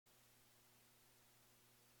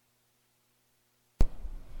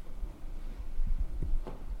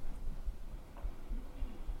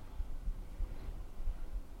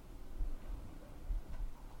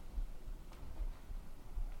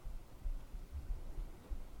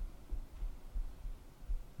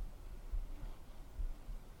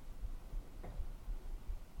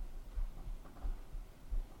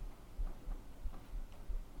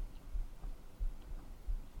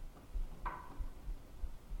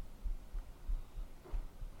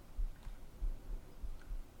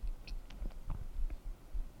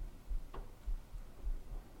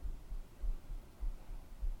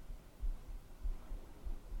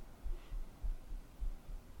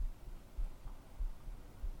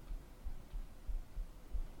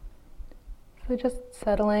So just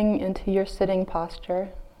settling into your sitting posture.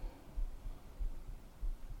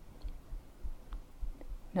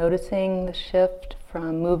 Noticing the shift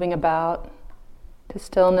from moving about to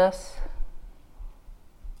stillness.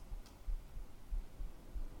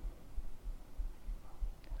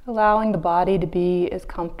 Allowing the body to be as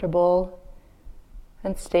comfortable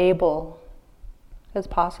and stable as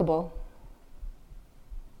possible.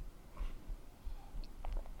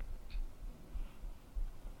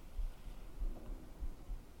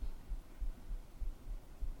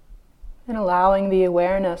 And allowing the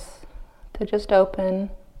awareness to just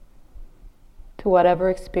open to whatever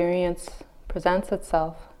experience presents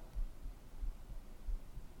itself.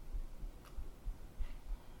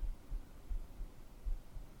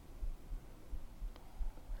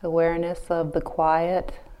 Awareness of the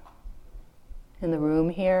quiet in the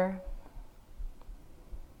room here.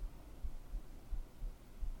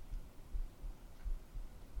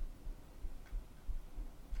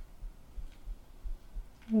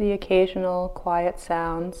 The occasional quiet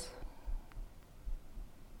sounds.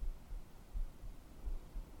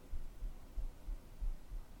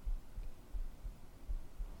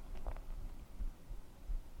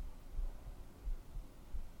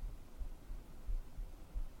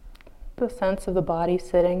 The sense of the body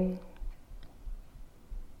sitting.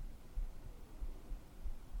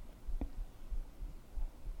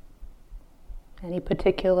 Any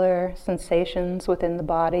particular sensations within the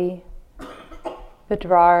body that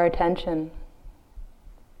draw our attention.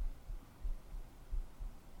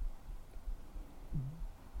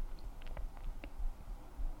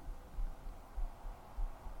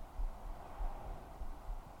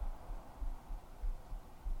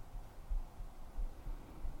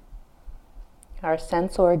 Our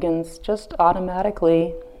sense organs just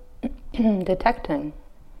automatically detecting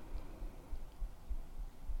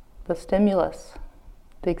the stimulus,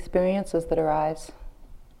 the experiences that arise.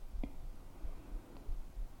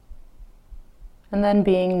 And then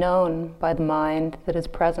being known by the mind that is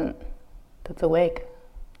present, that's awake.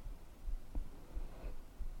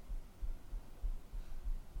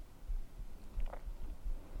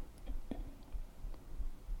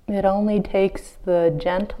 It only takes the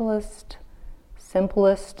gentlest,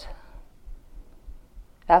 simplest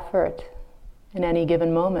effort in any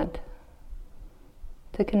given moment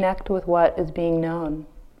to connect with what is being known.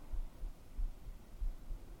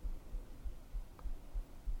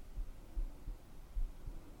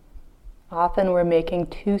 Often we're making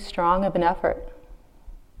too strong of an effort,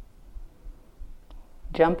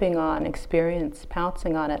 jumping on experience,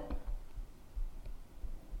 pouncing on it.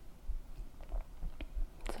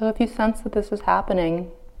 So if you sense that this is happening,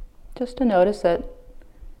 just to notice it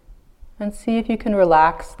and see if you can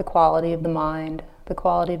relax the quality of the mind, the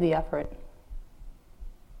quality of the effort.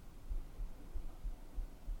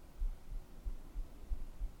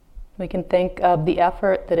 We can think of the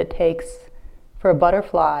effort that it takes for a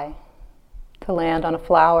butterfly to land on a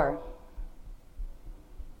flower.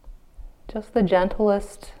 Just the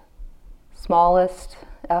gentlest, smallest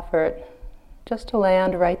effort, just to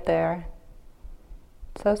land right there,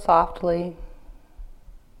 so softly,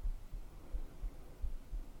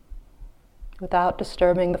 without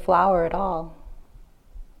disturbing the flower at all.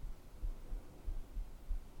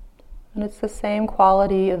 And it's the same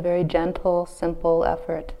quality of very gentle, simple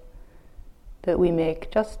effort that we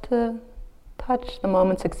make just to touch the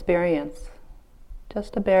moment's experience,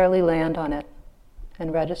 just to barely land on it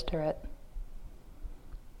and register it.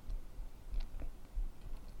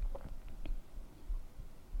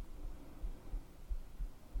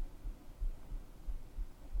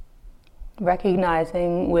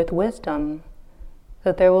 Recognizing with wisdom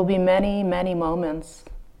that there will be many, many moments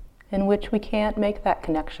in which we can't make that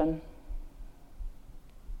connection.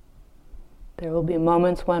 There will be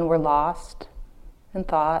moments when we're lost in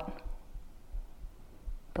thought,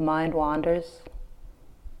 the mind wanders,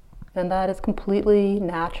 and that is completely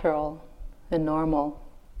natural and normal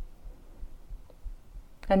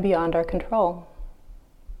and beyond our control.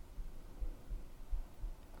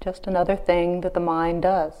 Just another thing that the mind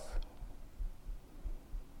does.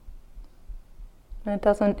 And it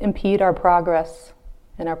doesn't impede our progress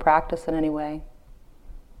in our practice in any way.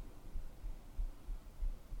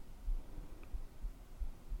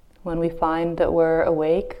 When we find that we're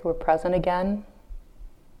awake, we're present again,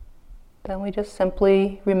 then we just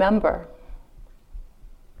simply remember.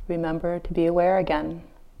 Remember to be aware again,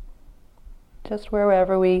 just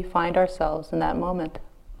wherever we find ourselves in that moment.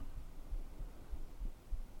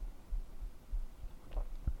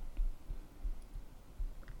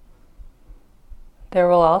 There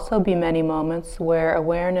will also be many moments where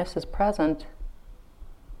awareness is present,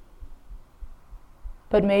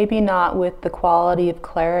 but maybe not with the quality of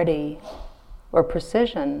clarity or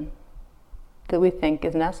precision that we think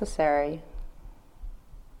is necessary.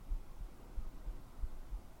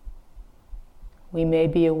 We may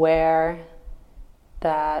be aware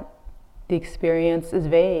that the experience is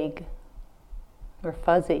vague or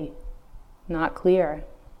fuzzy, not clear.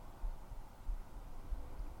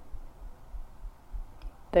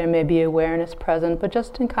 There may be awareness present, but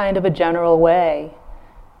just in kind of a general way,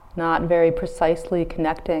 not very precisely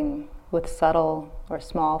connecting with subtle or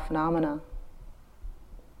small phenomena.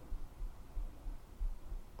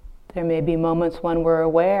 There may be moments when we're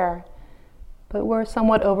aware, but we're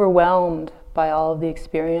somewhat overwhelmed by all of the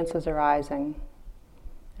experiences arising.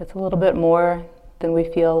 It's a little bit more than we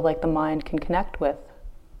feel like the mind can connect with,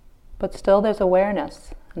 but still there's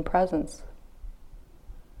awareness and presence.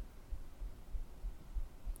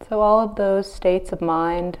 So all of those states of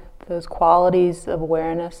mind, those qualities of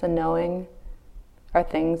awareness and knowing, are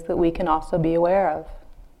things that we can also be aware of.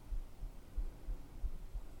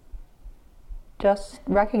 Just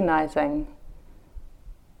recognizing,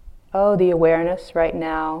 oh, the awareness right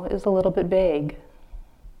now is a little bit vague.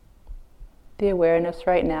 The awareness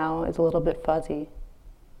right now is a little bit fuzzy.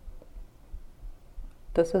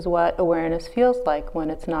 This is what awareness feels like when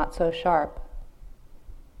it's not so sharp.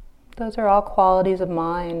 Those are all qualities of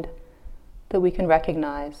mind that we can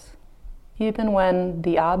recognize, even when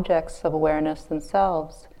the objects of awareness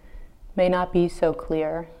themselves may not be so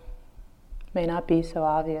clear, may not be so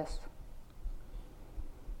obvious.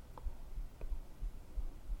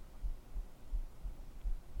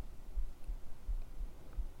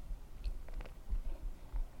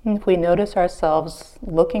 And if we notice ourselves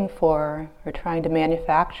looking for or trying to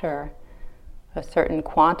manufacture a certain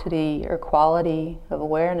quantity or quality of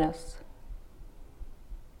awareness,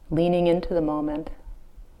 leaning into the moment,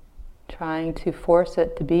 trying to force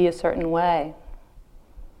it to be a certain way,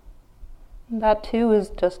 that too is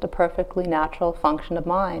just a perfectly natural function of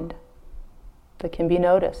mind that can be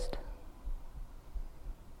noticed.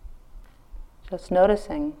 Just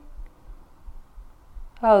noticing,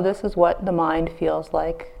 oh, this is what the mind feels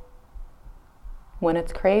like when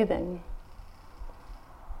it's craving.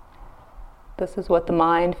 This is what the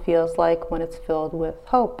mind feels like when it's filled with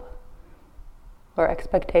hope or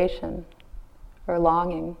expectation or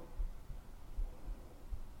longing.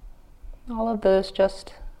 All of those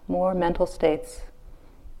just more mental states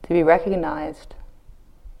to be recognized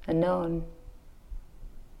and known.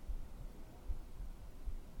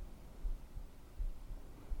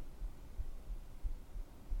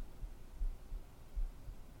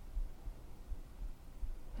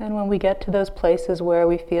 And when we get to those places where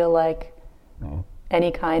we feel like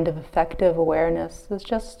any kind of effective awareness is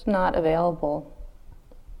just not available,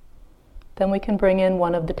 then we can bring in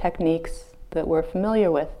one of the techniques that we're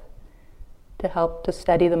familiar with to help to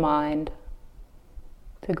steady the mind,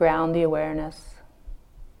 to ground the awareness,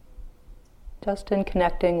 just in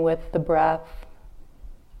connecting with the breath,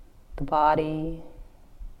 the body,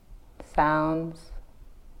 sounds,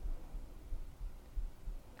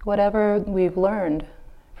 whatever we've learned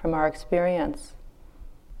from our experience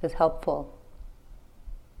is helpful.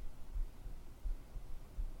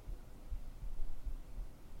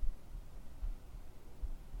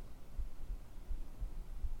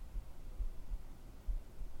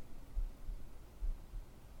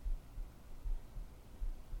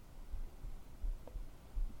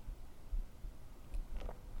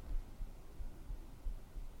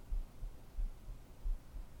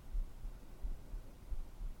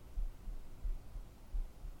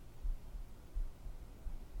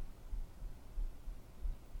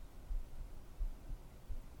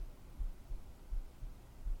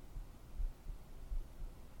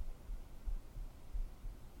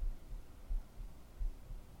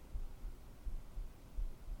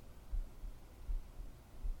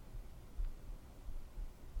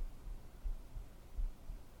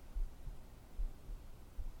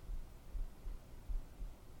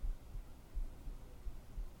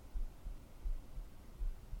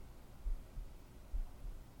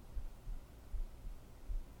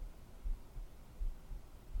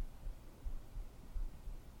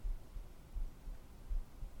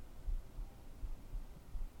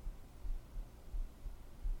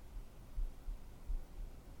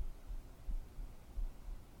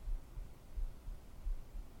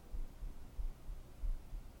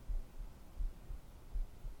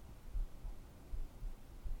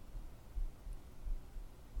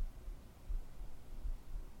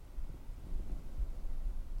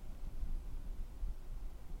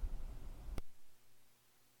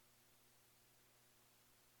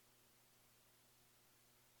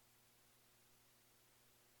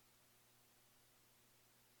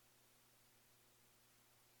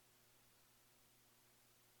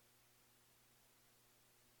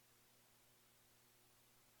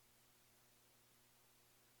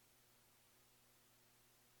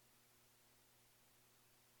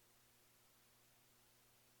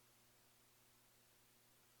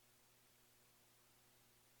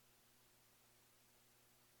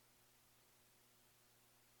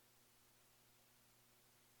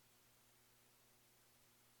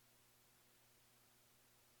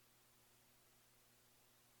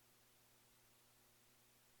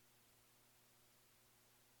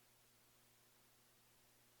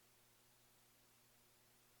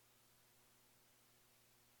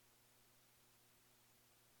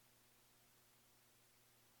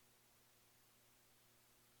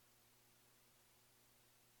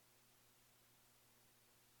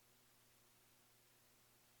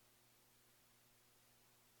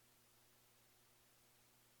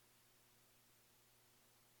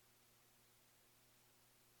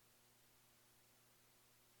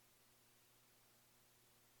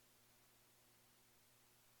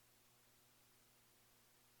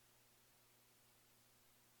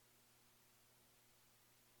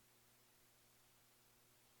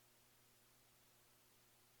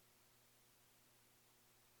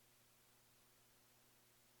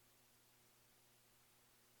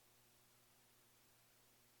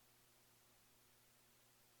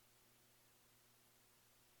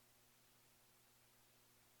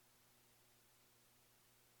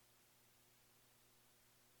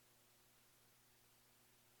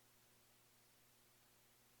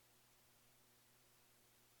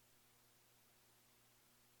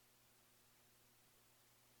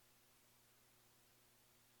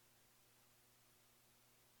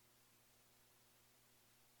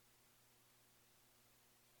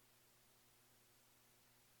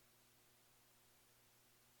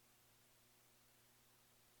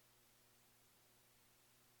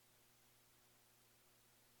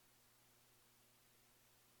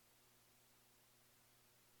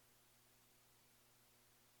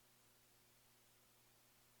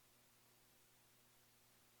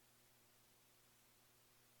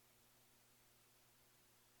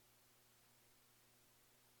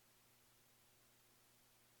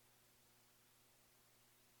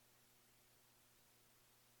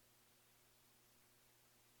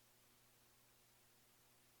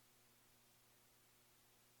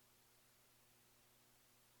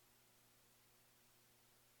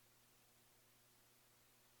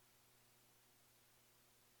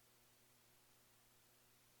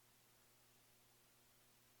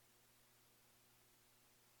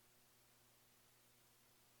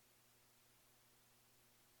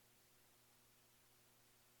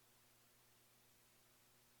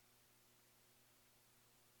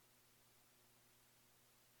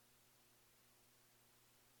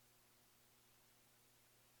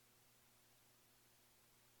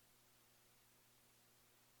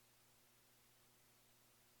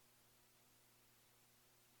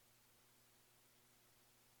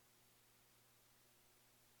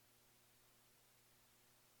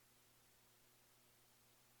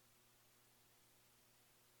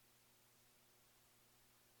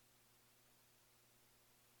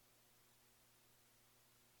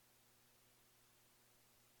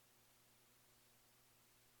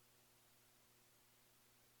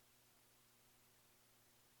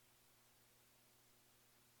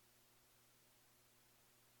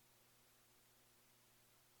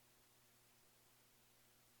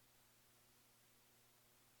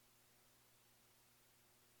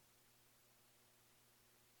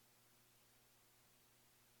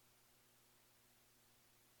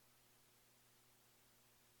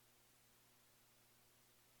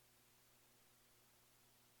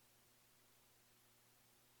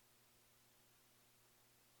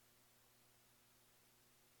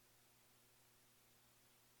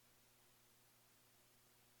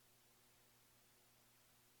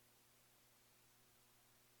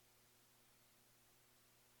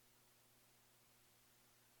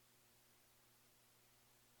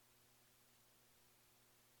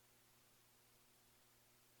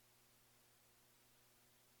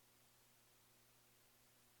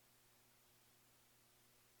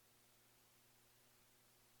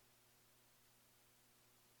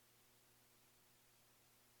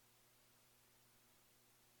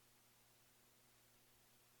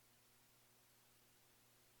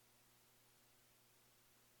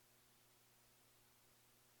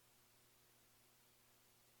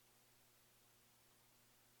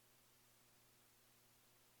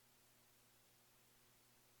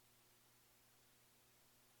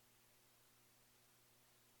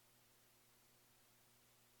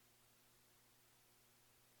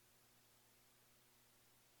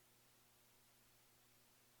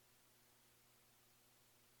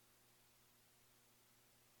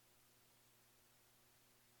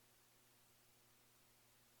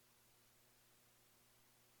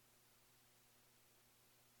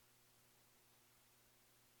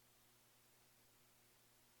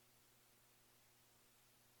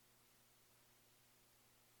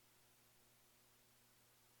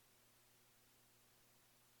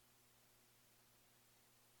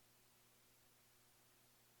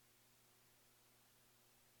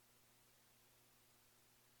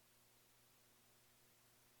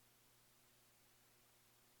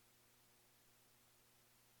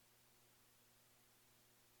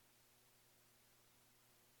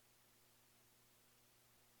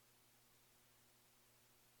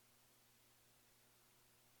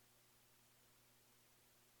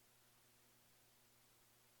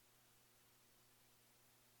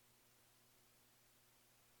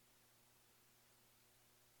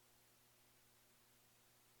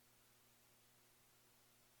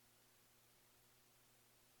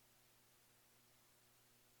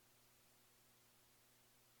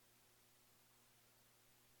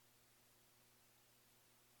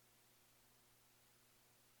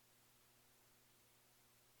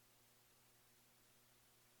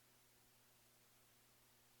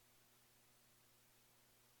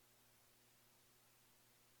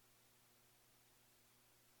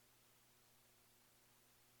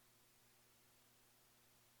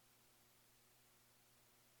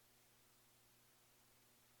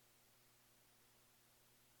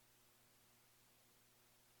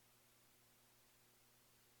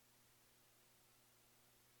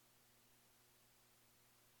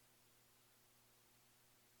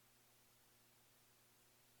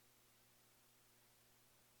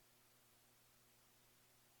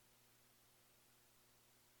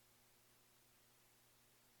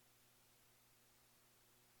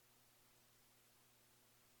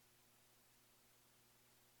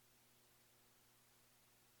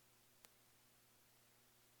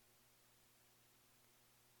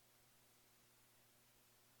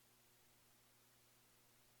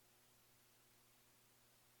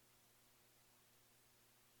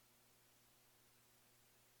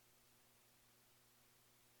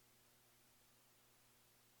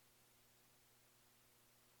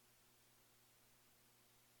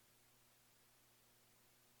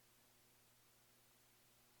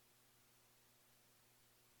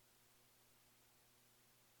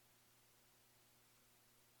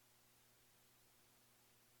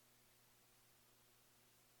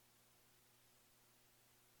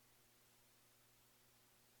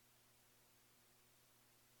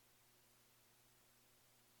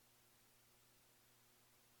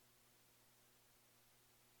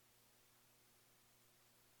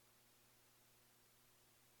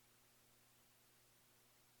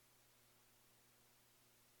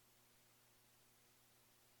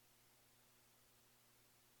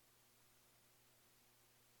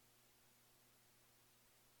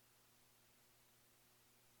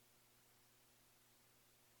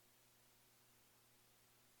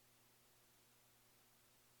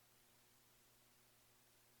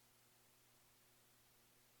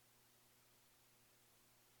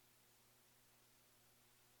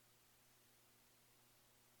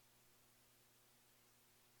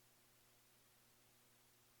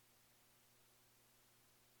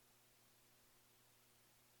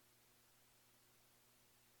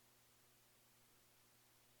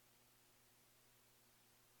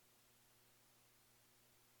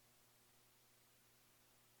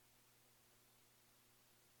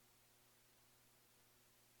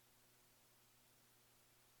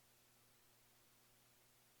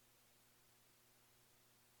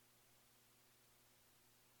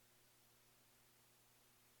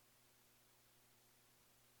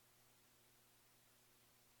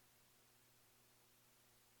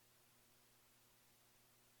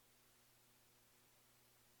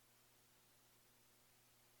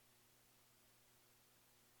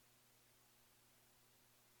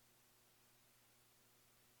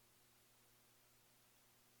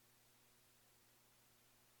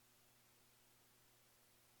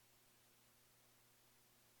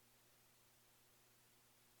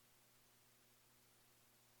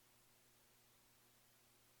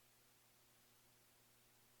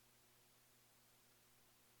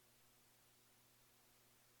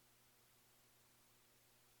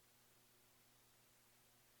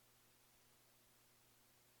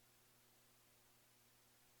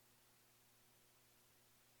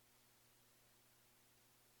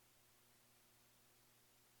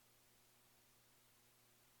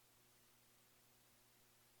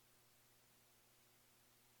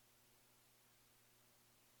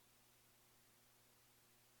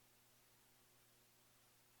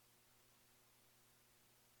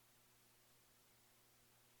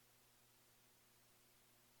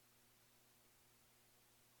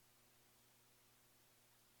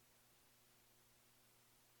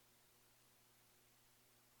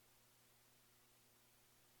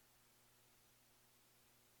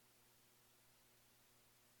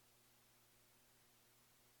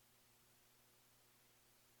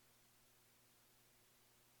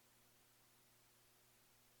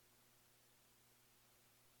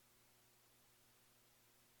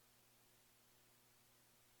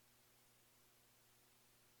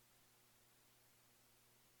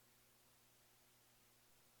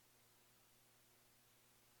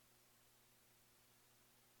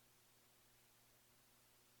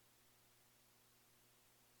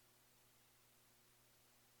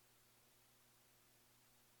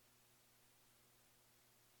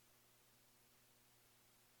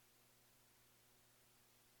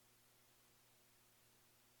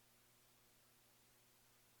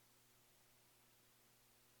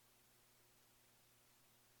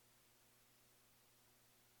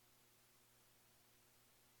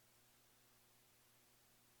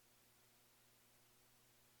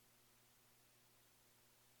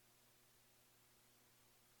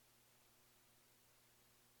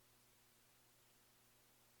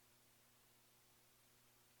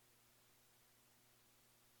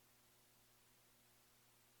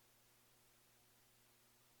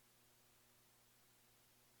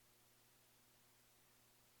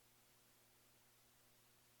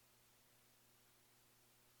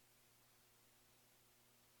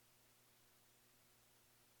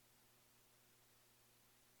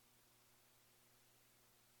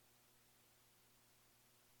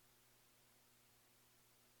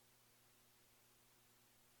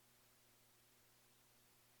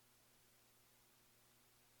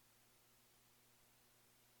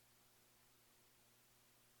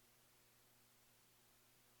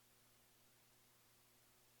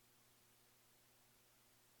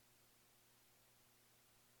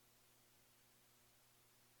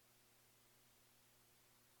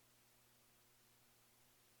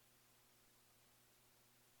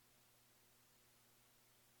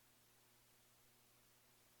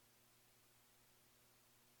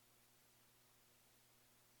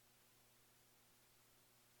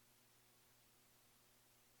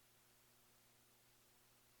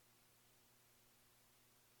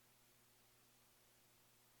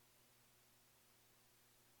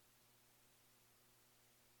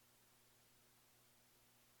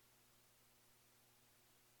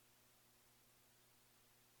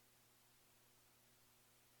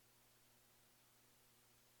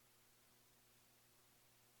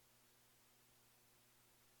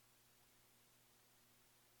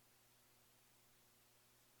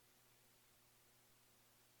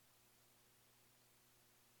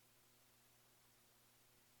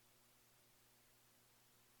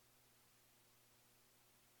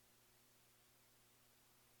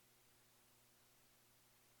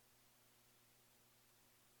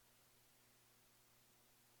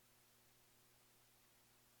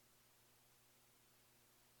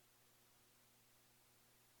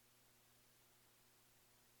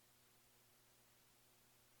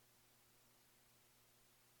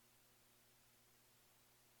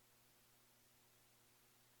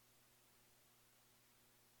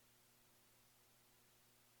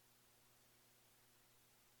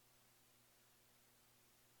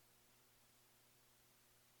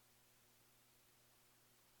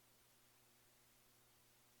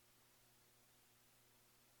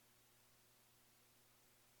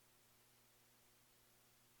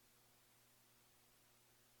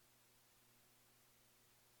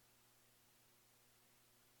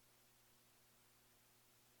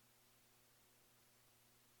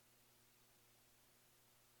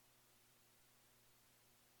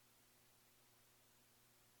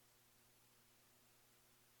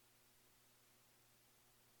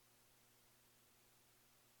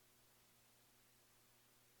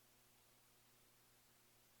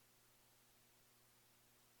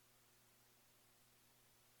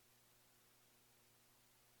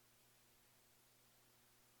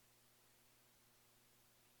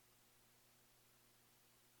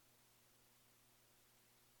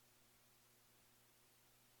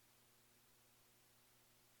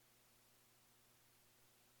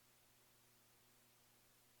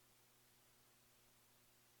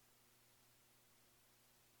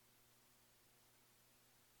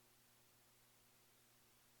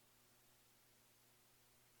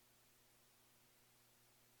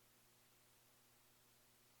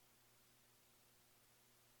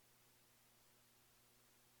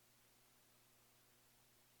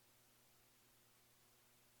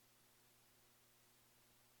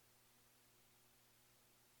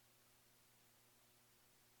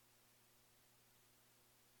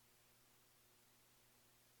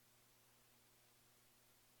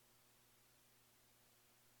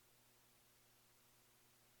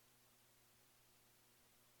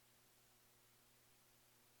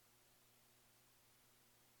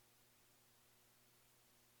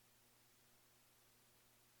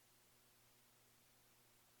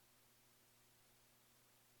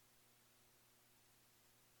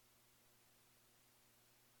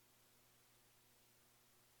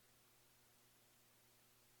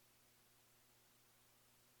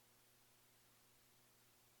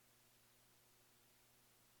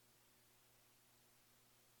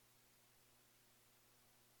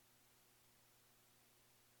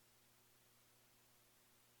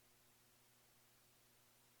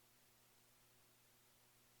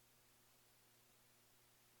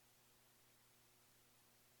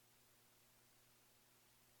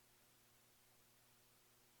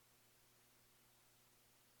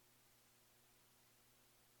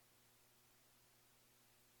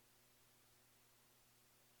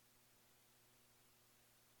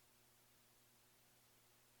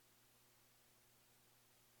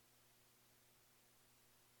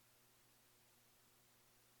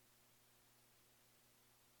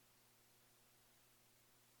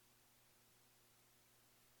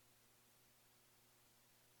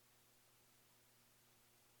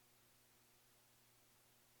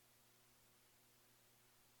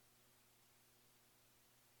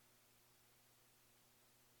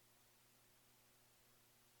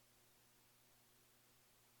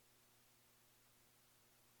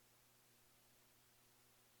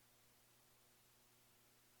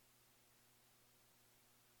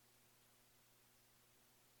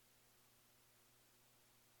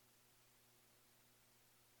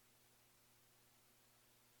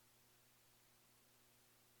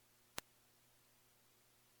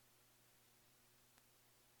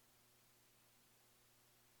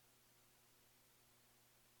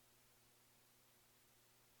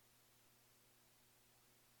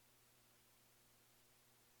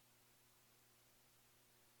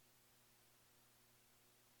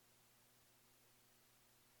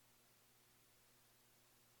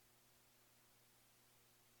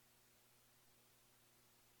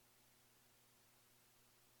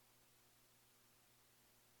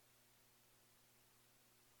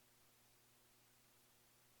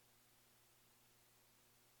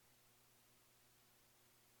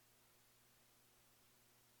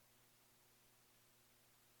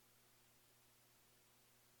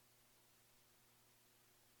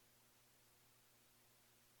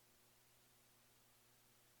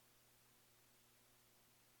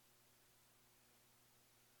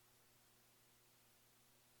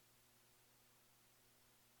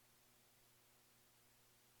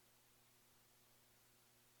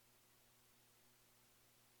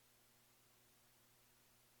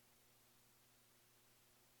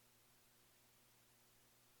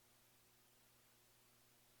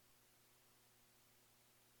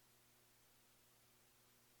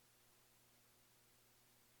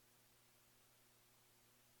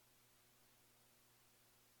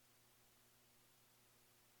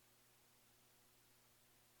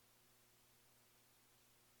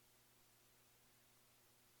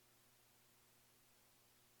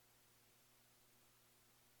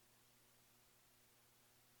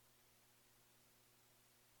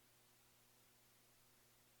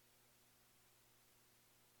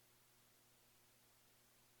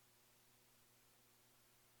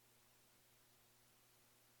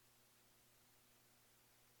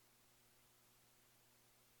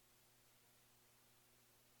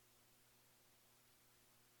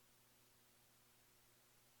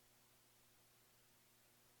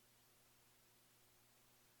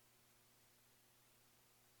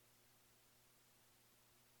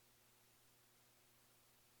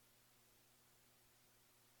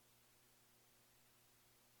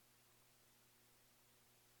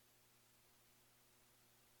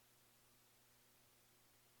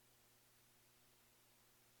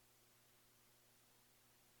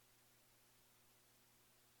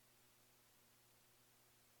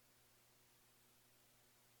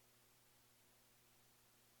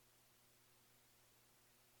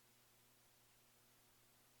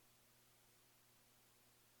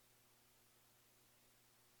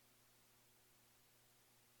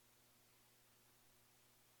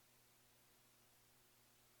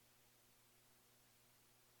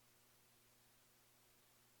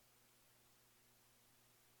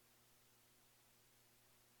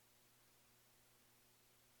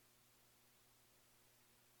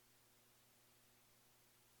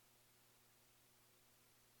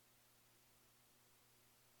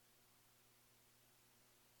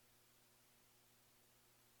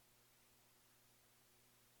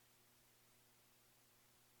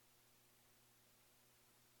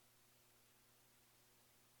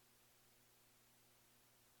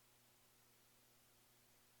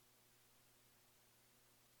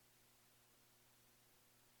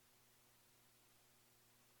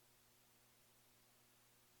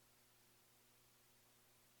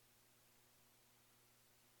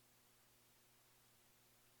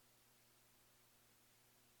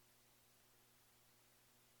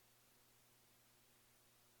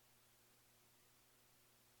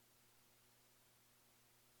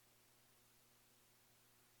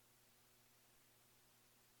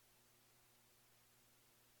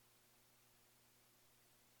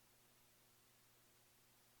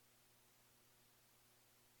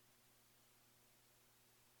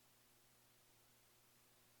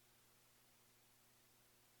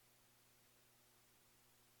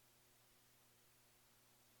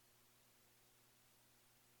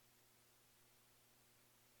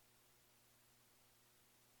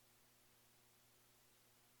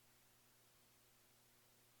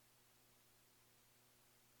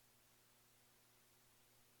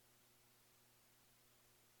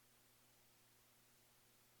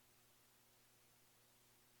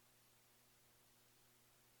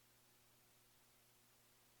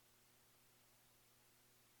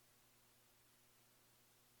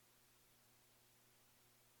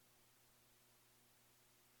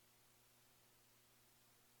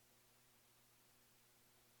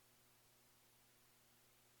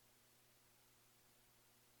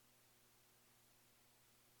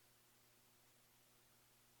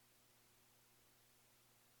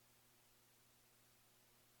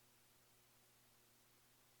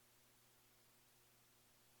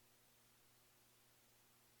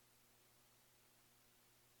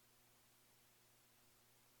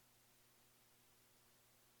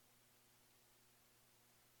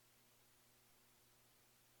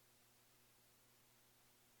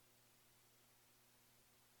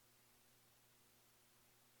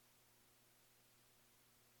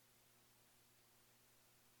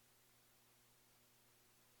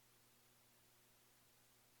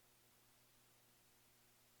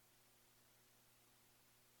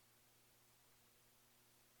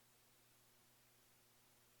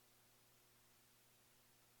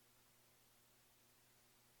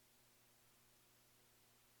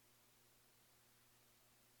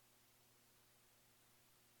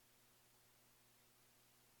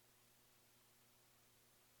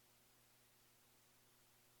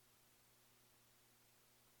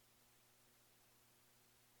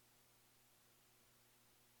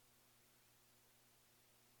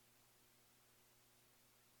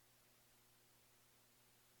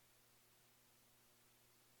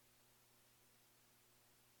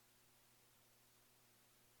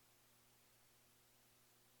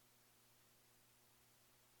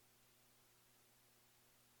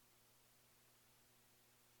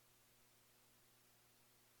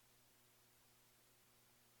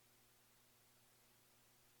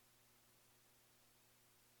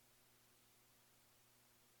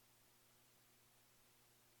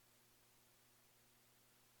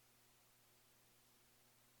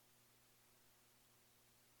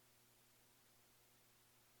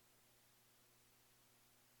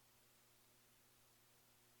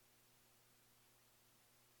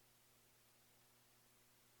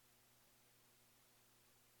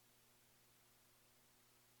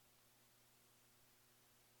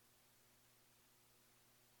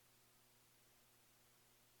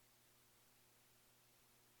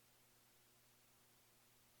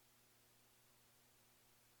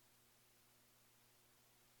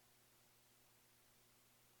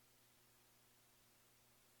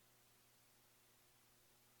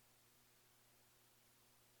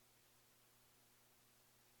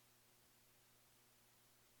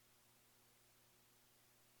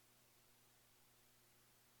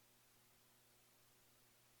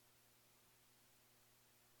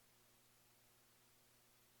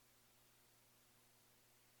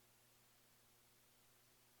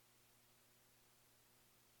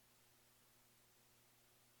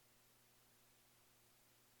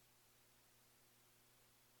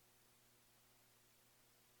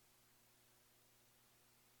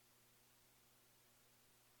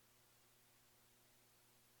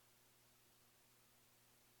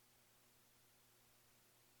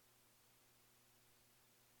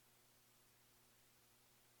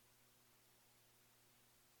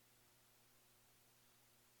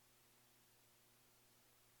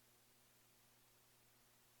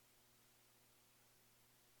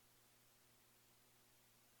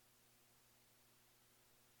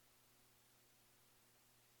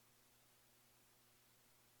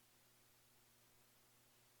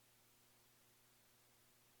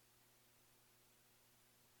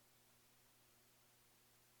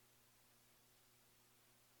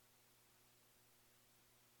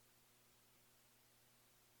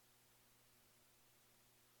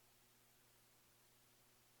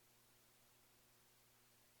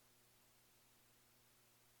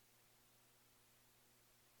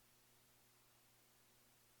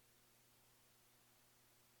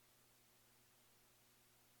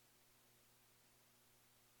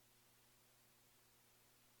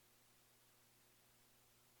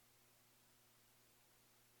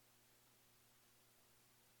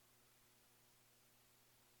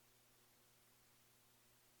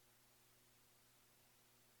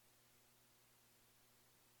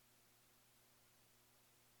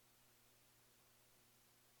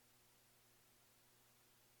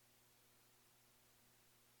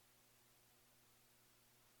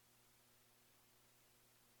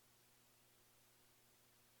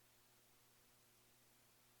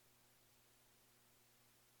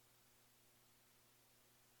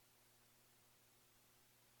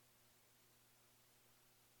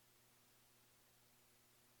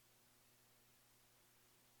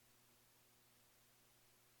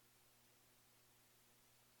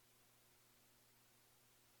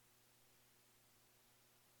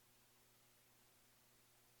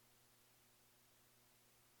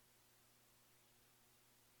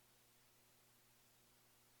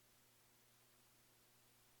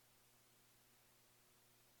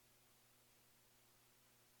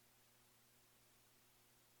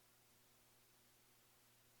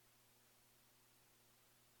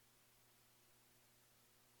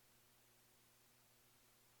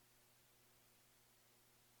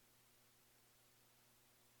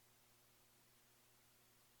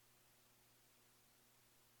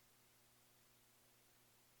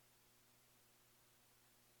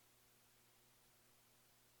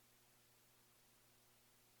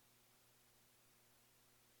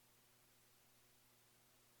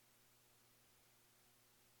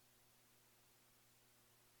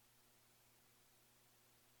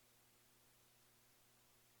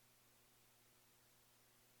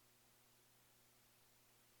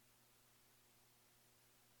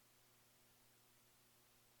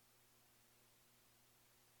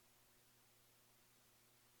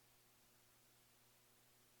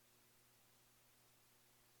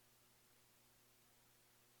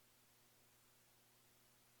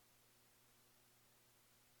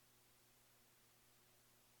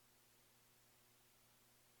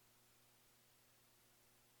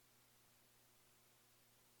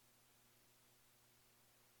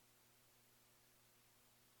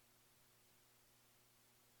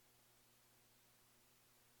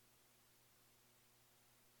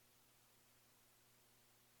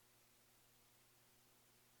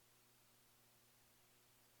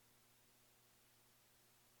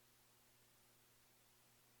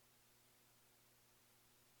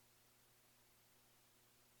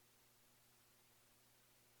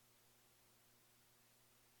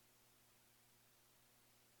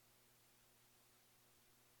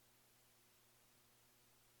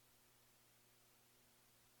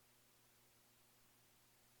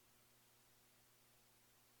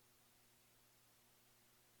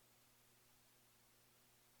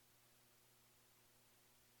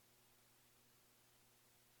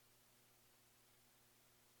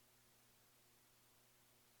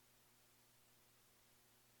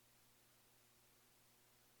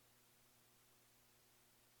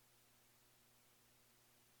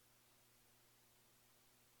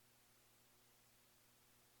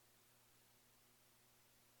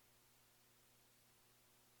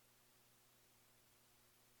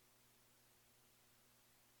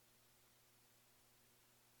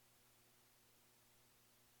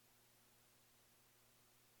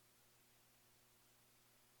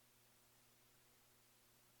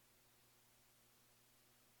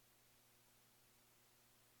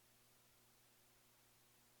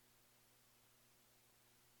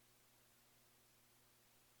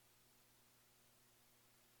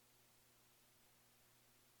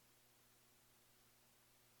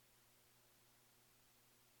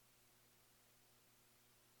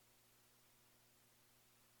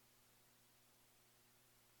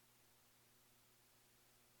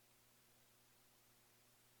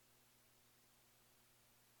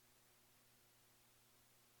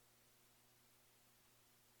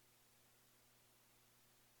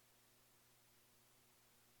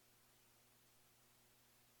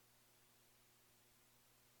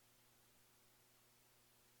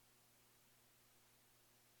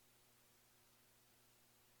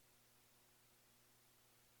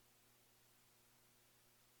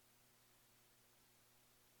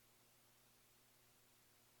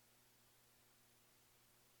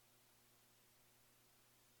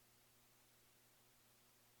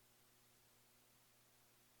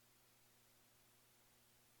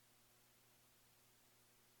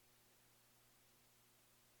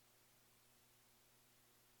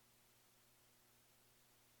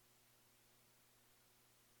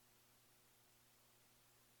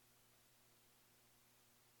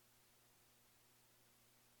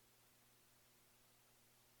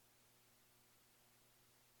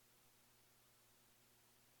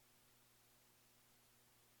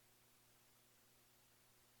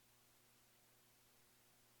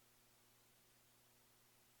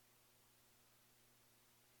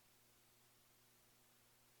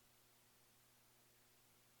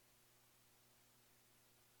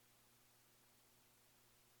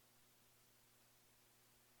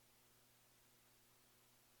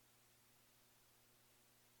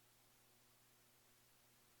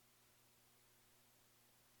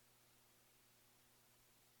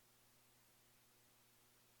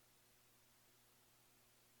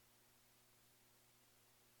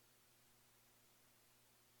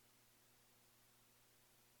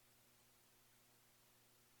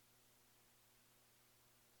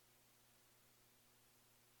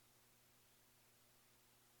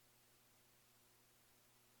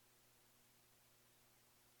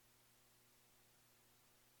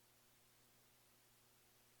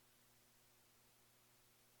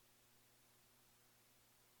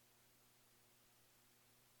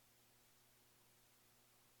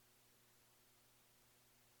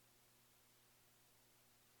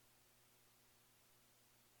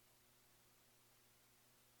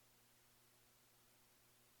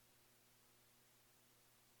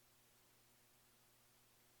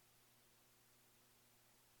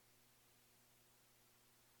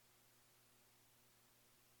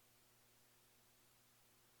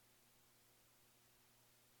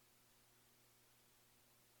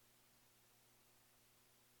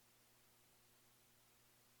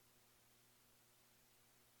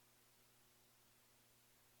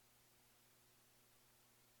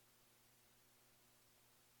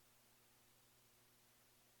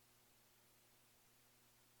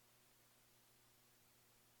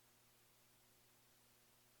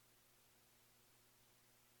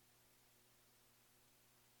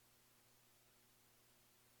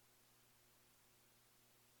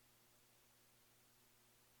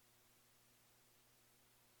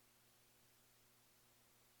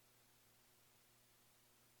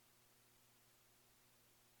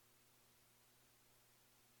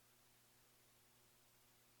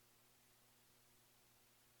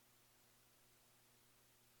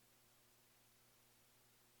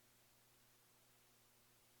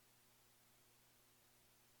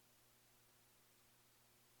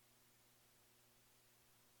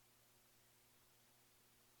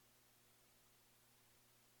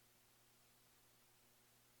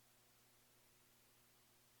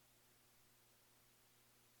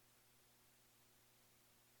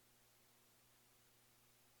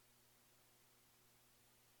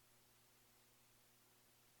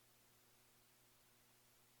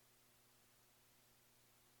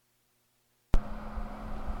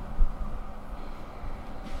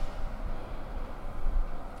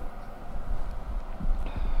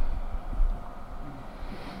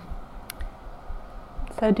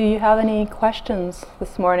 So do you have any questions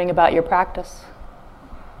this morning about your practice? I'm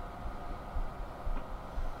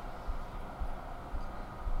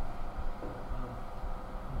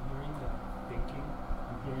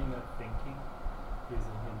hearing that thinking is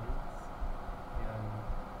a hindrance, and I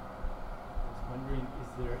was wondering,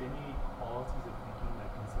 is there any qualities of thinking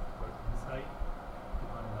that can support insight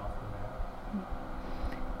on and off the mat?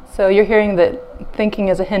 So you're hearing that thinking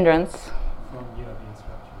is a hindrance. From the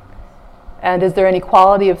instructions. And is there any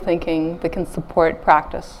quality of thinking that can support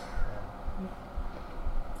practice?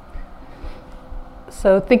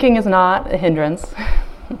 So thinking is not a hindrance.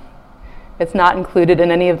 It's not included in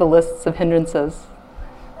any of the lists of hindrances.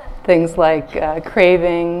 Things like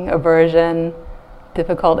craving, aversion,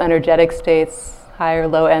 difficult energetic states, high or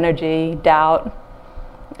low energy, doubt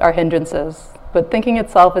are hindrances. But thinking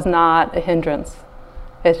itself is not a hindrance.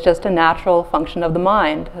 It's just a natural function of the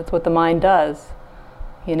mind. That's what the mind does.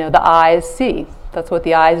 The eyes see. That's what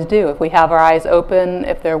the eyes do. If we have our eyes open,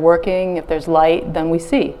 if they're working, if there's light, then we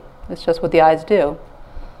see. It's just what the eyes do.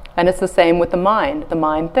 And it's the same with the mind. The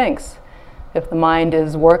mind thinks. If the mind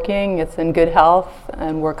is working, it's in good health,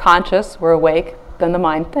 and we're conscious, we're awake, then the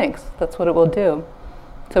mind thinks. That's what it will do.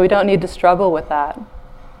 So we don't need to struggle with that.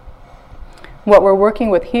 What we're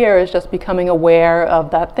working with here is just becoming aware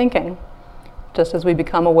of that thinking, just as we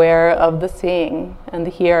become aware of the seeing and the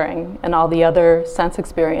hearing and all the other sense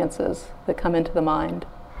experiences that come into the mind.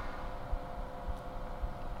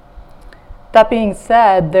 That being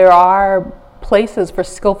said, there are places for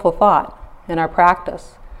skillful thought in our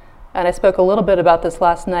practice. And I spoke a little bit about this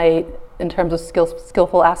last night in terms of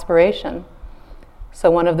skillful aspiration. So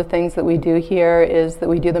one of the things that we do here is that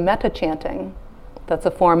we do the metta chanting. That's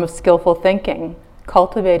a form of skillful thinking,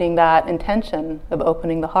 cultivating that intention of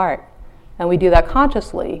opening the heart. And we do that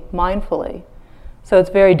consciously, mindfully. So it's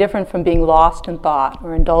very different from being lost in thought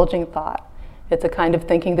or indulging thought. It's a kind of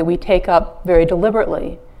thinking that we take up very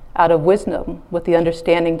deliberately out of wisdom, with the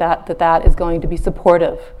understanding that is going to be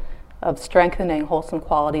supportive of strengthening wholesome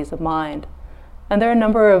qualities of mind. And there are a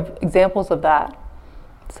number of examples of that.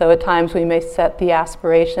 So at times we may set the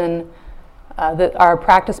aspiration that our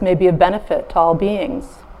practice may be of benefit to all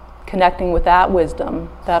beings, connecting with that wisdom,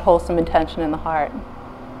 that wholesome intention in the heart.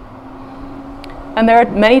 And there are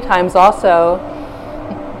many times also,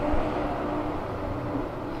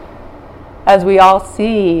 as we all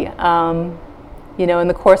see, in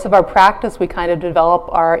the course of our practice, we kind of develop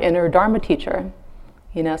our inner Dharma teacher.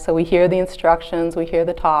 So we hear the instructions, we hear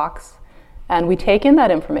the talks, and we take in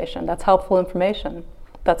that information. That's helpful information.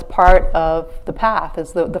 That's part of the path.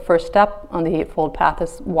 Is the first step on the Eightfold Path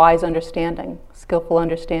is wise understanding, skillful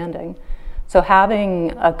understanding. So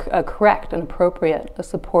having a correct and appropriate, a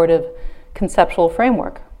supportive conceptual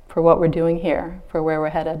framework for what we're doing here, for where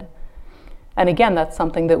we're headed. And again, that's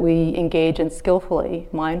something that we engage in skillfully,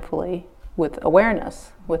 mindfully, with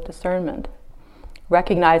awareness, with discernment.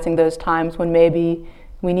 Recognizing those times when maybe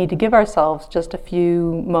we need to give ourselves just a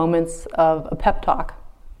few moments of a pep talk,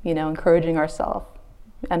 encouraging ourselves.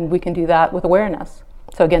 And we can do that with awareness.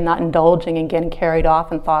 So again, not indulging and getting carried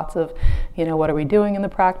off in thoughts of, what are we doing in the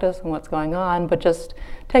practice and what's going on, but just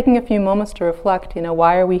taking a few moments to reflect,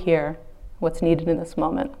 why are we here? What's needed in this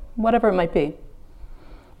moment? Whatever it might be.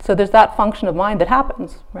 So there's that function of mind that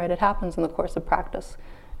happens, right? It happens in the course of practice.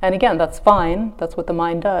 And again, that's fine. That's what the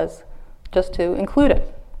mind does. Just to include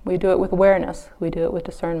it. We do it with awareness. We do it with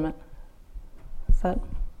discernment. Does that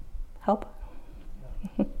help?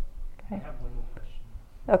 Yeah. Okay. I have one more question.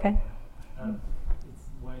 Okay. It's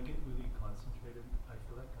when I get really concentrated, I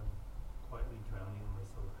feel like I'm quietly drowning in my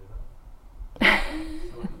saliva. So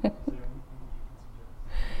is there anything you can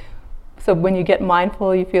suggest? So when you get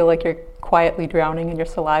mindful, you feel like you're quietly drowning in your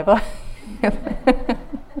saliva.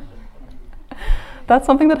 That's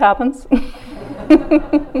something that happens.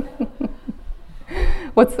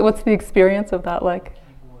 What's the experience of that like? I keep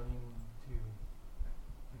wanting to,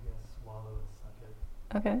 swallow and suck it.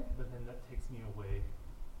 Okay. But then that takes me away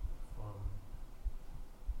from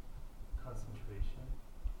concentration.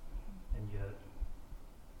 And yet,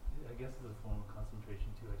 I guess it's a form of concentration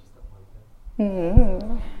too. I just don't like it.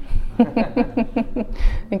 I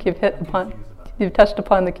think you've touched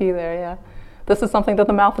upon the key there, yeah. This is something that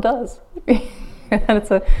the mouth does. And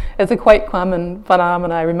it's a quite common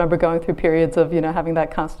phenomenon. I remember going through periods of, having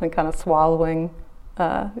that constant kind of swallowing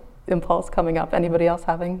impulse coming up. Anybody else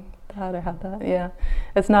having that or had that? Yeah.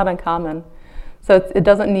 It's not uncommon. So it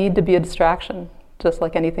doesn't need to be a distraction, just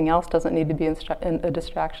like anything else doesn't need to be a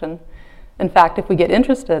distraction. In fact, if we get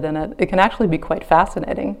interested in it, it can actually be quite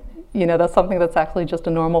fascinating. That's something that's actually just a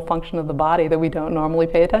normal function of the body that we don't normally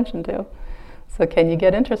pay attention to. So can you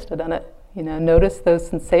get interested in it? Notice those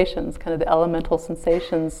sensations, kind of the elemental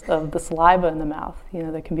sensations of the saliva in the mouth.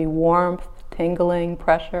 There can be warmth, tingling,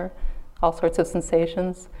 pressure, all sorts of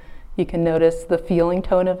sensations. You can notice the feeling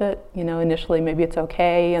tone of it. Initially maybe it's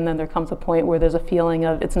okay, and then there comes a point where there's a feeling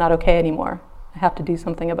of it's not okay anymore. I have to do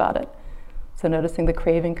something about it. So noticing the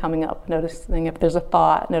craving coming up, noticing if there's a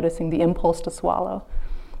thought, noticing the impulse to swallow.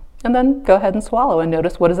 And then go ahead and swallow and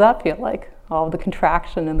notice, what does that feel like? All the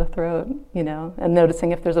contraction in the throat, and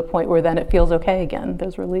noticing if there's a point where then it feels okay again,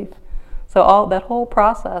 there's relief. So all that whole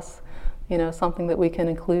process, something that we can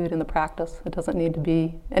include in the practice. It doesn't need to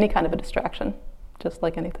be any kind of a distraction, just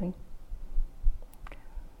like anything.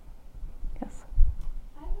 Yes?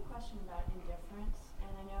 I have a question about indifference,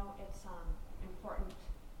 and I know it's important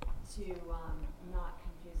to not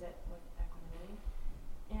confuse it with equanimity.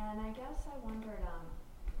 And I guess I wondered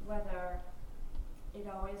whether it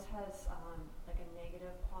always has like a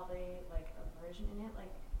negative quality, like aversion in it. Like,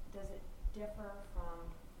 how does it differ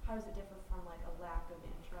from like a lack of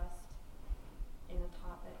interest in a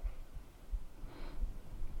topic?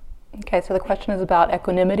 Okay, so the question is about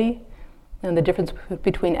equanimity and the difference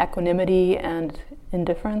between equanimity and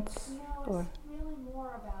indifference? No, it's really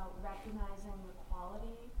more about recognizing the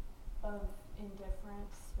quality of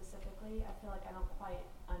indifference specifically. I feel like I don't quite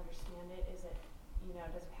understand it. Is it,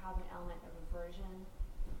 does it have an element of aversion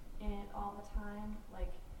in it all the time?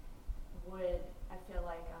 Like, I feel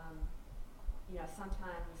like,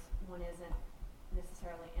 sometimes one isn't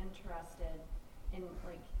necessarily interested in,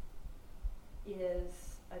 like,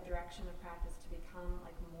 is a direction of practice to become,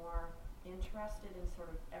 like, more interested in sort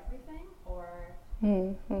of everything, or?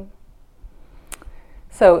 Mm-hmm.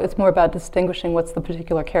 So it's more about distinguishing what's the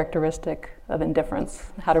particular characteristic of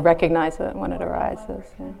indifference, how to recognize it when it arises. Whether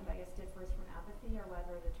it kind of, I guess, differs from apathy, or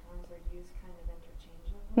whether the terms are used kind of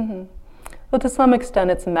interchangeably. Mm-hmm. Well, to some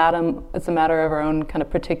extent, it's a matter of our own kind of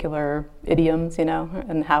particular idioms,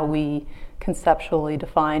 and how we conceptually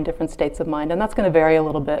define different states of mind, and that's going to vary a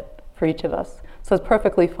little bit for each of us. So it's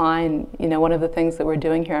perfectly fine. One of the things that we're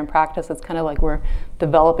doing here in practice, it's kind of like we're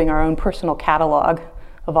developing our own personal catalog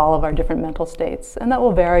of all of our different mental states, and that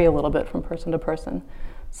will vary a little bit from person to person.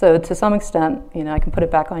 So to some extent, I can put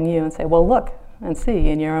it back on you and say, well, look and see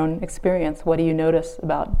in your own experience, what do you notice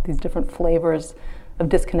about these different flavors of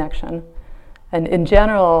disconnection? And in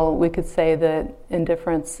general, we could say that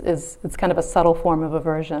indifference it's kind of a subtle form of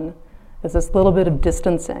aversion. There's this little bit of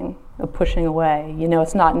distancing, of pushing away.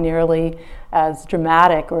 It's not nearly as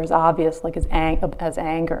dramatic or as obvious like as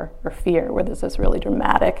anger or fear, where there's this really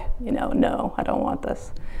dramatic, no, I don't want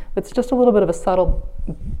this. It's just a little bit of a subtle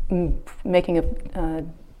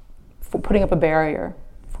putting up a barrier,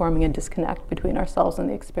 forming a disconnect between ourselves and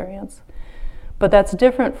the experience. But that's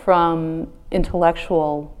different from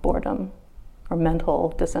intellectual boredom or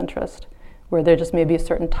mental disinterest, where there just may be a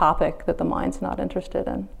certain topic that the mind's not interested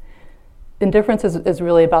in. Indifference is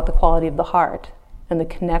really about the quality of the heart and the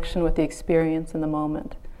connection with the experience in the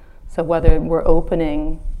moment. So whether we're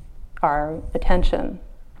opening our attention,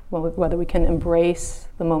 whether we can embrace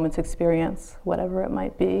the moment's experience, whatever it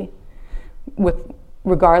might be,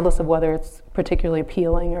 regardless of whether it's particularly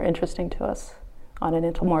appealing or interesting to us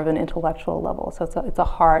on more of an intellectual level. So it's a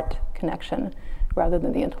heart connection rather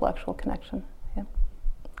than the intellectual connection. Yeah.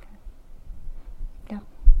 Okay. Yeah.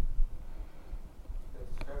 The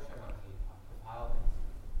description of the violence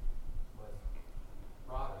was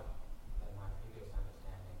broader than my previous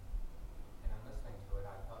understanding. And in listening to it,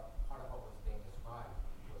 I thought part of what was being described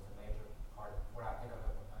was a major part of what I think of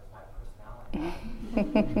as my personality.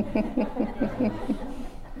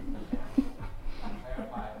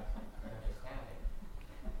 Clarify an understanding.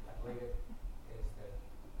 I believe it is that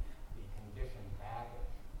the conditioned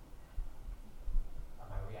baggage of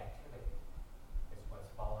my reactivity is what's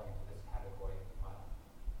falling into this category of violence,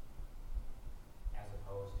 as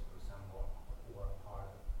opposed to some more core part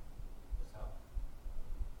of the self.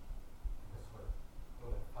 This sort of a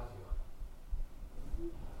little bit fuzzy on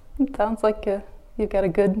it. It sounds like you've got a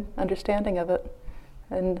good understanding of it.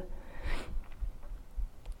 And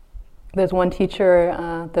there's one teacher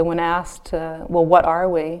that when asked, well, what are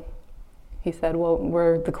we? He said, well,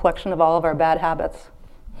 we're the collection of all of our bad habits.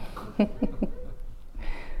 And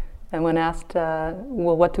when asked,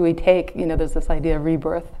 well, what do we take? There's this idea of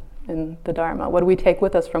rebirth in the Dharma. What do we take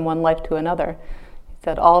with us from one life to another? He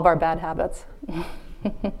said, all of our bad habits.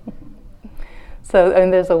 So,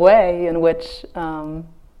 there's a way in which,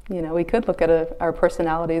 we could look at our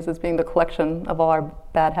personalities as being the collection of all our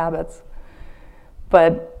bad habits.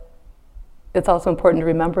 But it's also important to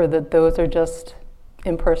remember that those are just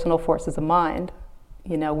impersonal forces of mind.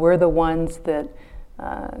 We're the ones that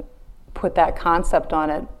put that concept on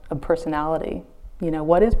it of personality.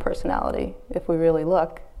 what is personality if we really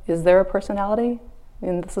look? Is there a personality?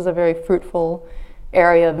 And this is a very fruitful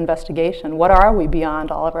area of investigation. What are we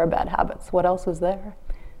beyond all of our bad habits? What else is there?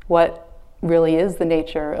 What really is the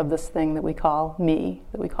nature of this thing that we call me,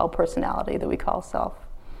 that we call personality, that we call self?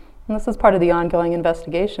 And this is part of the ongoing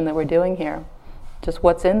investigation that we're doing here. Just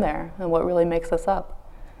what's in there and what really makes us up.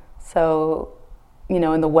 So,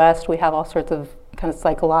 in the West, we have all sorts of kind of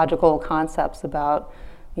psychological concepts about,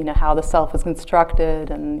 how the self is constructed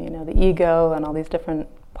and, the ego and all these different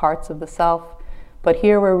parts of the self. But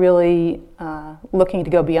here we're really looking to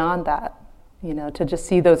go beyond that, to just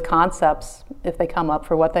see those concepts, if they come up,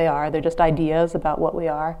 for what they are. They're just ideas about what we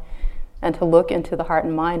are. And to look into the heart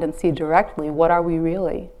and mind and see directly, what are we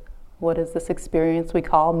really? What is this experience we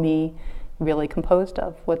call me really composed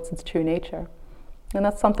of? What's its true nature? And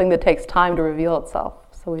that's something that takes time to reveal itself,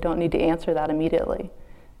 so we don't need to answer that immediately.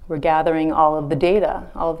 We're gathering all of the data,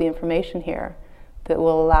 all of the information here that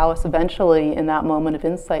will allow us eventually, in that moment of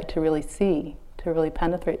insight, to really see, to really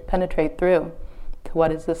penetrate through to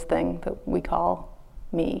what is this thing that we call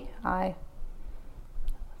me, I.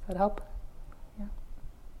 Does that help? Yeah.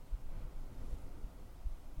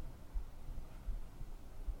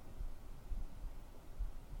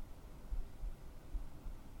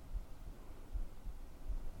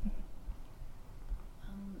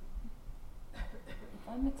 If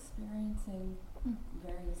I'm experiencing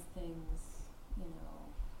various things,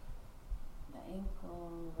 the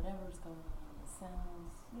ankle, whatever's going on, the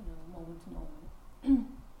sounds, moment to moment,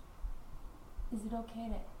 is it okay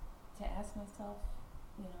to ask myself,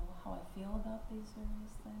 how I feel about these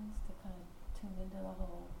various things, to kind of tune into the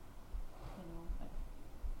whole,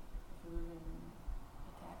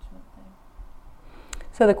 attachment thing?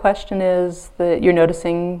 So the question is that you're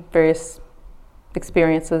noticing various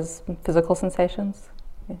experiences, physical sensations,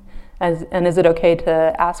 and is it okay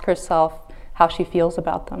to ask herself how she feels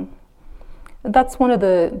about them? That's one of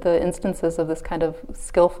the instances of this kind of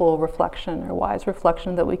skillful reflection or wise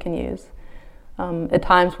reflection that we can use. At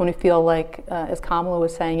times when we feel like, as Kamala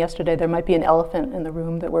was saying yesterday, there might be an elephant in the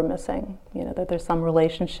room that we're missing, that there's some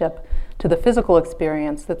relationship to the physical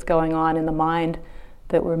experience that's going on in the mind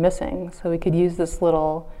that we're missing. So we could use this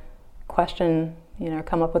little question,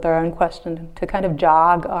 come up with our own question to kind of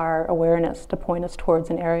jog our awareness, to point us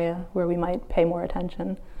towards an area where we might pay more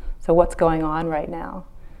attention. So what's going on right now?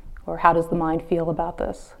 Or how does the mind feel about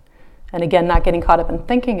this? And again, not getting caught up in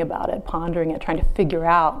thinking about it, pondering it, trying to figure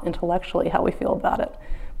out intellectually how we feel about it,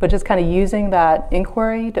 but just kind of using that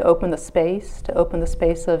inquiry to open the space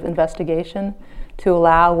of investigation, to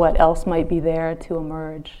allow what else might be there to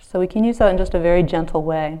emerge. So we can use that in just a very gentle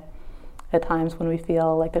way at times when we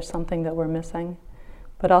feel like there's something that we're missing.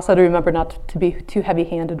 But also to remember not to be too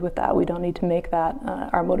heavy-handed with that. We don't need to make that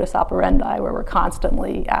our modus operandi, where we're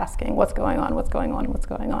constantly asking, what's going on, what's going on, what's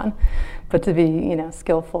going on? But to be,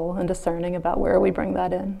 skillful and discerning about where we bring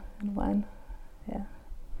that in and when. Yeah.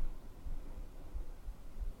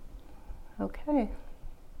 Okay.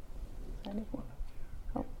 Any more?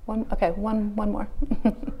 Oh, one. Okay, one more.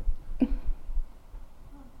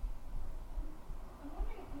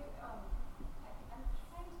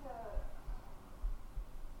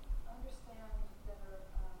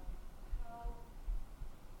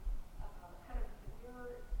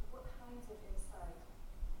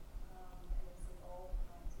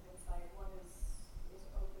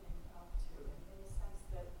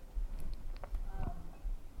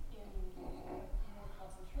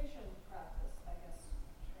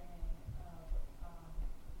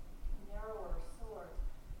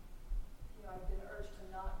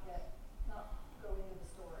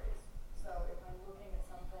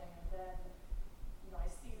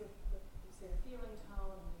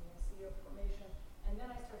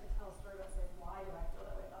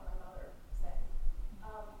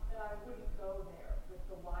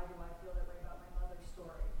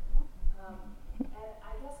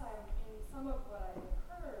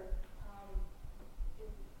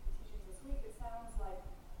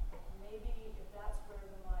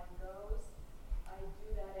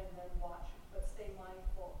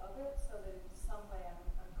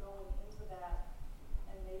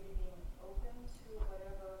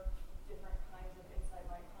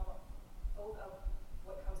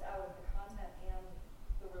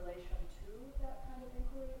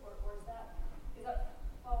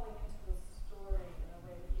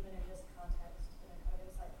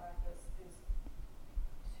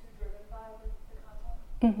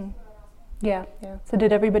 Mm-hmm. Yeah. So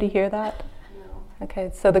did everybody hear that? No.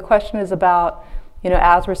 Okay, so the question is about,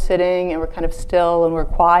 as we're sitting and we're kind of still and we're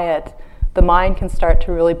quiet, the mind can start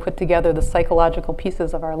to really put together the psychological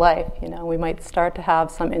pieces of our life. We might start to have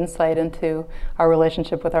some insight into our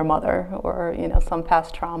relationship with our mother, or some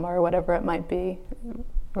past trauma, or whatever it might be,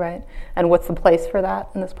 right? And what's the place for that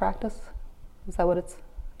in this practice? Is that what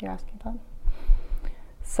you're asking about?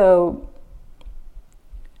 So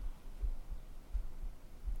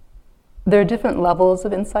there are different levels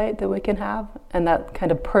of insight that we can have, and that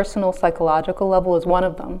kind of personal psychological level is one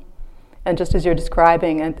of them. And just as you're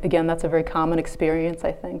describing, and again, that's a very common experience,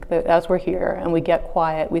 I think, that as we're here and we get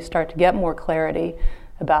quiet, we start to get more clarity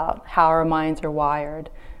about how our minds are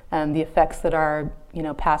wired and the effects that our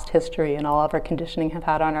past history and all of our conditioning have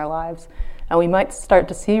had on our lives. And we might start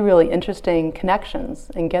to see really interesting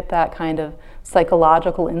connections and get that kind of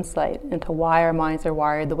psychological insight into why our minds are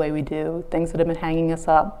wired the way we do, things that have been hanging us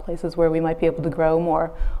up, places where we might be able to grow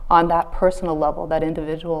more on that personal level, that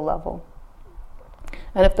individual level.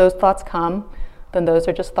 And if those thoughts come, then those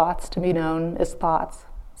are just thoughts to be known as thoughts.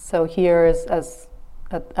 So here, as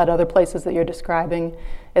at other places that you're describing,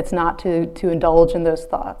 it's not to indulge in those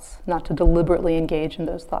thoughts, not to deliberately engage in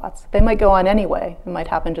those thoughts. They might go on anyway. It might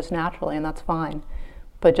happen just naturally, and that's fine.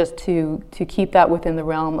 But just to keep that within the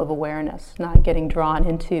realm of awareness, not getting drawn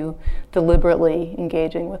into deliberately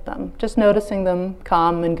engaging with them. Just noticing them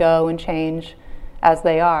come and go and change as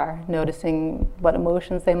they are, noticing what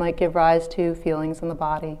emotions they might give rise to, feelings in the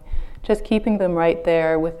body. Just keeping them right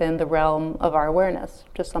there within the realm of our awareness,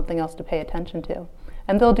 just something else to pay attention to.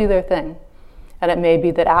 And they'll do their thing. And it may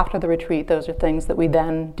be that after the retreat, those are things that we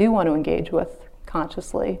then do want to engage with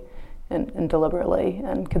consciously and deliberately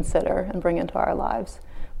and consider and bring into our lives.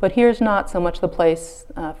 But here's not so much the place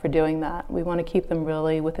for doing that. We want to keep them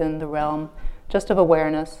really within the realm just of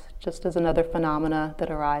awareness, just as another phenomena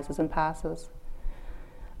that arises and passes.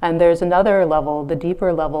 And there's another level, the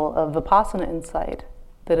deeper level of Vipassana insight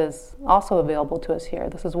that is also available to us here.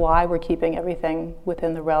 This is why we're keeping everything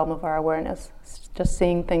within the realm of our awareness, just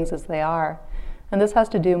seeing things as they are. And this has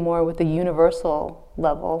to do more with the universal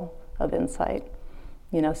level of insight.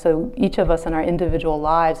 So each of us in our individual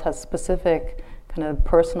lives has specific kind of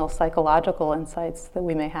personal psychological insights that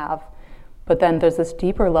we may have. But then there's this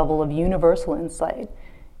deeper level of universal insight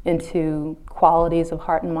into qualities of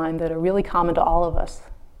heart and mind that are really common to all of us,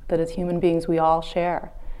 that as human beings we all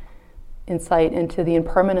share. Insight into the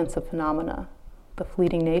impermanence of phenomena, the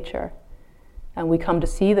fleeting nature. And we come to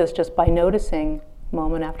see this just by noticing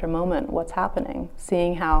moment after moment what's happening,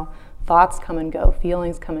 seeing how thoughts come and go,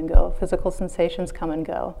 feelings come and go, physical sensations come and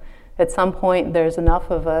go. At some point there's enough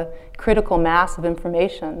of a critical mass of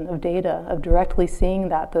information, of data, of directly seeing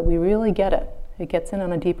that we really get it. It gets in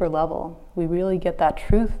on a deeper level. We really get that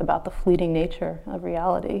truth about the fleeting nature of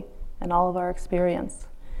reality and all of our experience.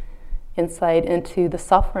 Insight into the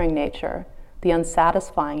suffering nature, the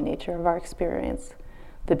unsatisfying nature of our experience.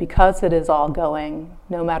 That because it is all going,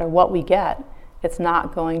 no matter what we get, it's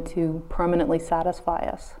not going to permanently satisfy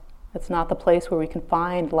us. It's not the place where we can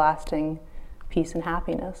find lasting peace and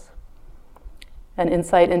happiness. And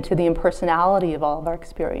insight into the impersonality of all of our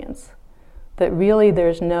experience. That really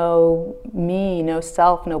there's no me, no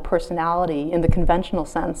self, no personality in the conventional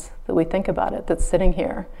sense that we think about it, that's sitting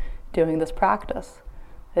here doing this practice.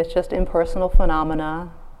 It's just impersonal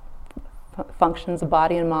phenomena, functions of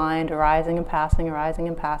body and mind, arising and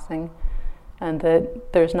passing, and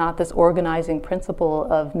that there's not this organizing principle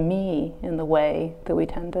of me in the way that we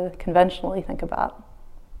tend to conventionally think about.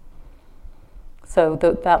 So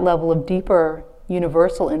that level of deeper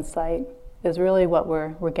universal insight is really what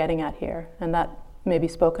we're getting at here, and that may be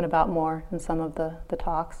spoken about more in some of the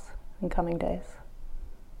talks in coming days.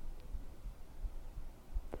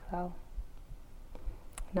 So,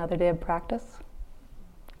 another day of practice.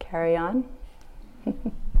 Carry on. Those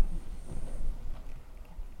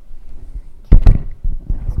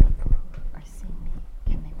people who are seeing me,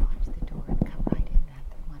 can they watch the door and come right in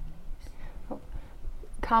after one leaves?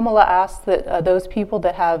 Kamala asked that those people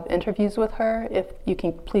that have interviews with her, if you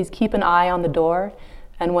can please keep an eye on the door,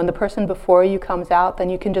 and when the person before you comes out, then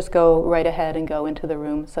you can just go right ahead and go into the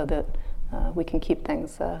room so that we can keep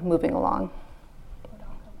things moving along.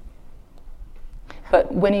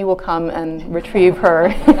 But Winnie will come and retrieve her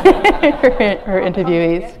her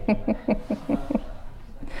interviewees.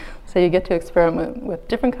 So you get to experiment with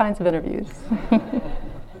different kinds of interviews.